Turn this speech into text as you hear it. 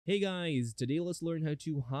Hey guys, today let's learn how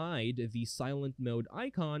to hide the silent mode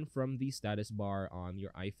icon from the status bar on your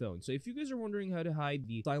iPhone. So if you guys are wondering how to hide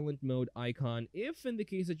the silent mode icon, if in the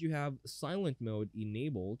case that you have silent mode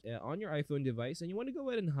enabled on your iPhone device and you want to go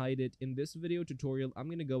ahead and hide it, in this video tutorial, I'm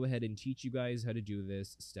going to go ahead and teach you guys how to do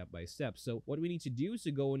this step by step. So what we need to do is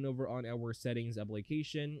to go on over on our settings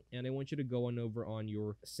application, and I want you to go on over on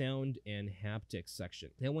your sound and haptics section.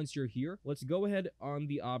 Now once you're here, let's go ahead on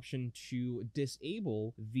the option to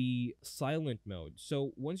disable the silent mode.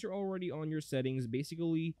 So once you're already on your settings,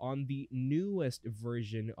 basically on the newest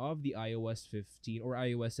version of the iOS 15 or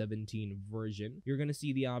iOS 17 version, you're going to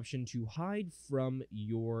see the option to hide from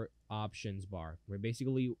your options bar, where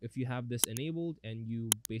basically if you have this enabled and you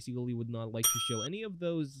basically would not like to show any of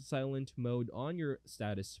those silent mode on your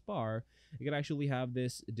status bar, you can actually have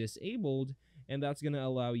this disabled, and that's going to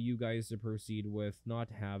allow you guys to proceed with not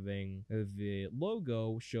having the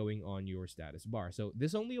logo showing on your status bar. So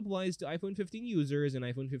this only applies to iPhone 15 users and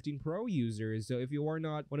iPhone 15 Pro users. So if you are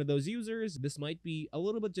not one of those users, this might be a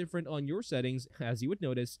little bit different on your settings. As you would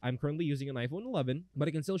notice, I'm currently using an iPhone 11, but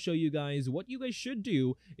I can still show you guys what you guys should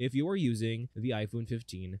do if you are using the iPhone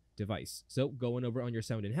 15 device. So going over on your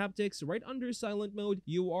sound and haptics, right under silent mode,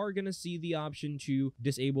 you are going to see the option to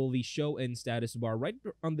disable the show in status bar right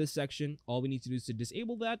on this section. All we need to do is to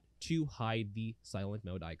disable that to hide the silent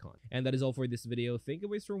mode icon. And that is all for this video. Thank you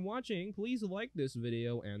guys for watching. Please like this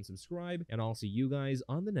video and subscribe, and I'll see you guys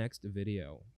on the next video.